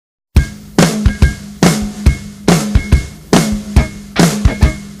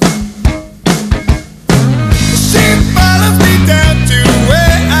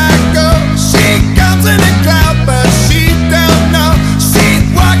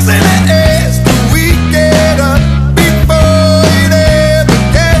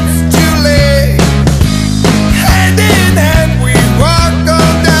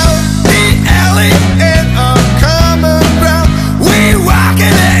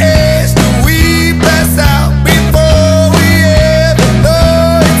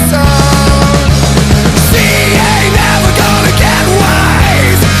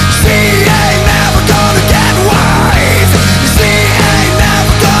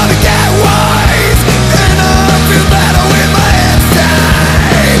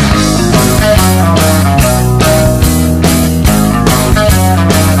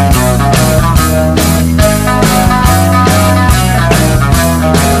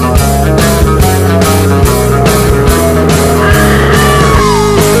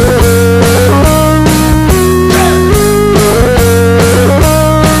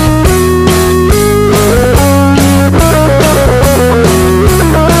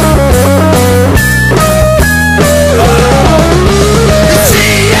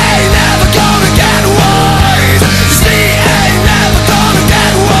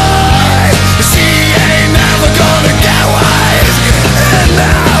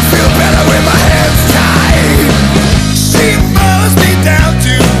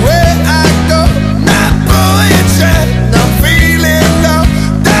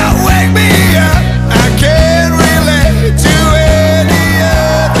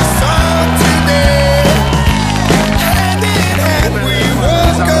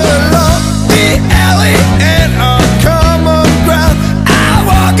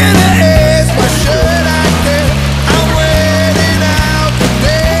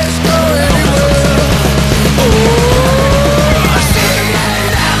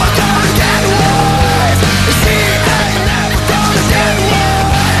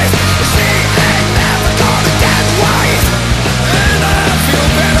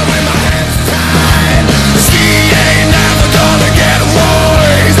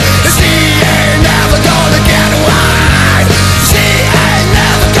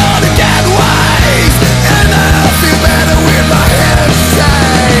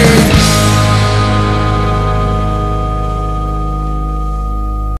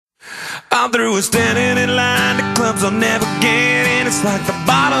we're standing in line to clubs I'll never get in. It's like the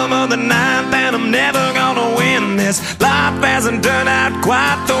bottom of the ninth and I'm never gonna win this. Life hasn't turned out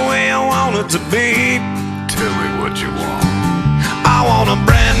quite the way I want it to be. Tell me what you want. I want a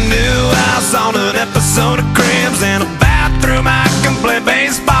brand new house on an episode of Cribs, and a bathroom I can play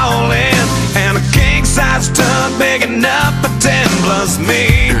baseball in, and a king-size tub big enough for 10 plus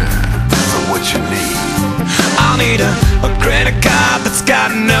me. So what you need? I'll need a credit card that's got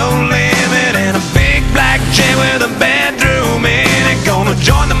no limit, and a big black jet with a bedroom in it. Gonna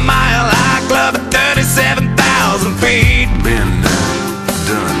join the Mile High Club at 37,000 feet. Been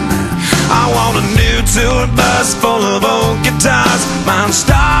done that. I want a new tour bus full of old guitars, mine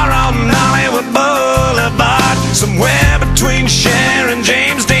star on Hollywood Boulevard. Somewhere between Cher and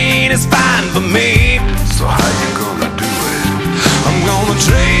James Dean is fine for me. So how you gonna do it? I'm gonna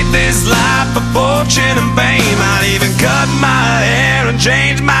trade this life for fortune and fame. I'd even cut my hair and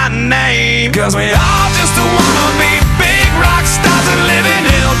change my name, 'cause we all just wanna be big rock stars and live in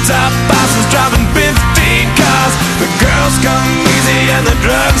hilltop houses, driving 15 cars. The girls come easy and the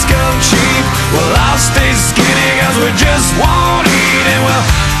drugs come cheap. Well, I'll stay skinny 'cause we just won't eat, and we'll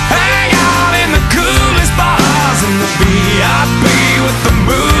hang out in the coolest bars in the VIP with the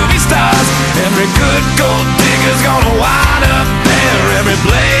movie stars. Every good gold digger's gonna wind up there, every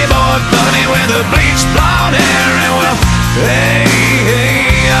playboy bunny with the bleached blonde hair. And well, hey,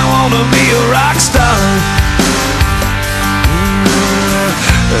 hey, I wanna be a rock star.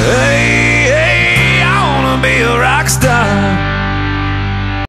 Hey, hey, I wanna be a rock star.